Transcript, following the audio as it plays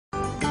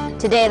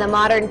Today, the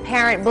modern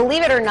parent,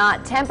 believe it or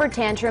not, temper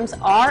tantrums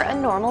are a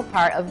normal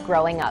part of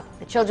growing up.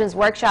 The Children's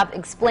Workshop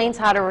explains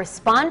how to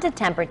respond to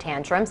temper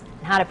tantrums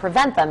and how to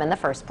prevent them in the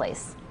first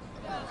place.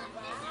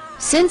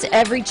 Since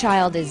every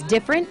child is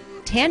different,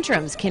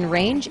 tantrums can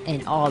range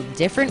in all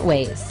different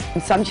ways.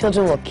 Some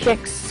children will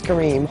kick,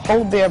 scream,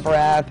 hold their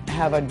breath,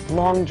 have a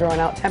long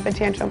drawn-out temper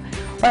tantrum,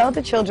 while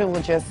other children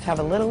will just have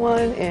a little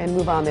one and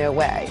move on their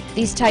way.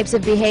 These types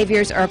of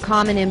behaviors are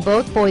common in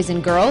both boys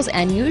and girls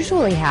and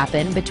usually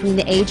happen between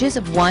the ages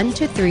of 1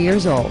 to 3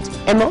 years old.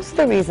 And most of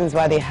the reasons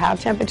why they have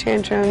temper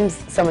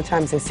tantrums,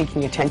 sometimes they're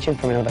seeking attention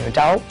from another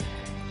adult,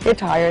 they're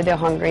tired, they're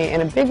hungry,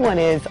 and a big one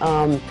is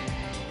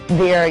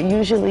they're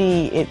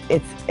usually,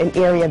 it's an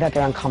area that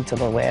they're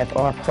uncomfortable with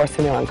or a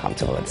person they're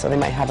uncomfortable with, so they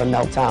might have a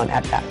meltdown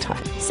at that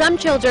time. Some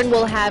children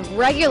will have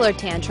regular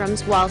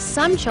tantrums while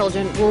some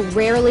children will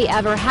rarely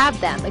ever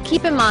have them. But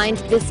keep in mind,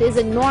 this is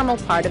a normal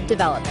part of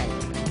development.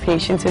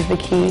 Patience is the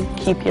key.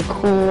 Keep your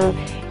cool.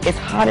 As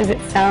hard as it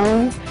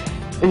sounds,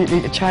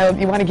 a child,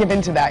 you want to give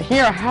into that.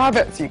 Here, have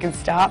it so you can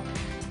stop,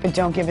 but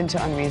don't give in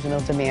to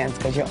unreasonable demands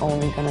because you're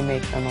only going to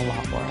make them a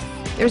lot worse.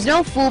 There's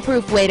no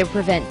foolproof way to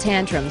prevent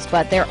tantrums,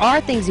 but there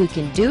are things you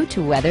can do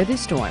to weather the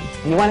storm.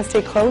 You want to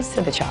stay close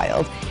to the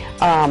child.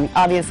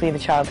 Obviously, if the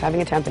child's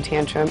having a temper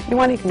tantrum, you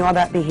want to ignore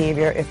that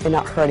behavior if they're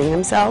not hurting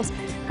themselves,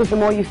 because the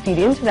more you feed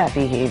into that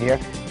behavior,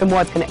 the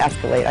more it's going to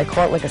escalate. I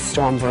call it like a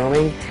storm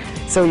brewing.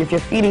 So if you're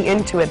feeding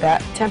into it,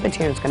 that temper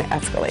tantrum is going to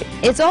escalate.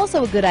 It's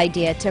also a good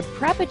idea to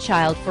prep a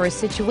child for a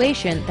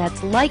situation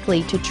that's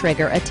likely to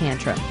trigger a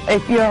tantrum.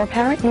 If you're a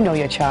parent, you know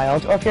your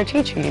child, or if you're a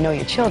teacher, you know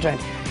your children.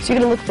 So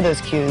you're going to look for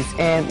those cues.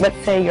 And let's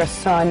say your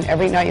son,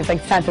 every night he's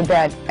like, time to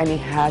bed, and he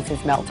has his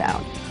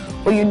meltdown.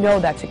 Well, you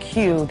know that's a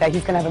cue that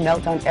he's going to have a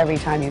meltdown every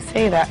time you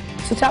say that,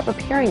 so start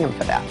preparing him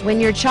for that. When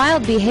your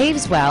child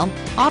behaves well,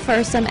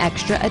 offer some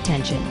extra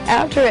attention.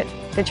 After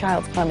the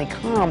child's finally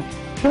calm,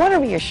 you want to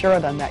reassure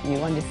them that you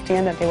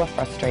understand that they were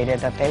frustrated,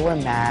 that they were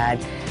mad,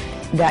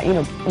 that, you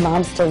know,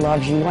 mom still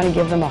loves you. You want to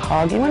give them a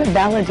hug. You want to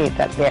validate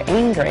that they're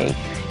angry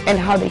and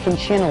how they can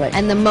channel it.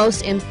 And the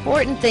most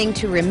important thing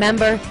to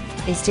remember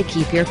is to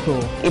keep your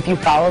cool. If you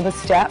follow the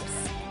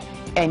steps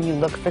and you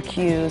look for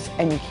cues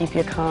and you keep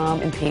your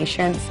calm and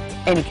patience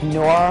and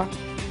ignore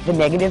the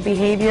negative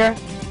behavior,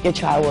 your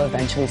child will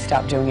eventually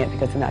stop doing it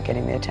because they're not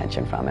getting the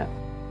attention from it.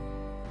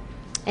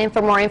 And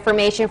for more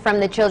information from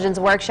the Children's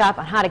Workshop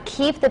on how to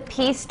keep the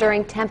peace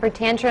during temper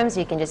tantrums,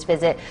 you can just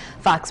visit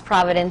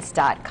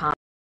foxprovidence.com.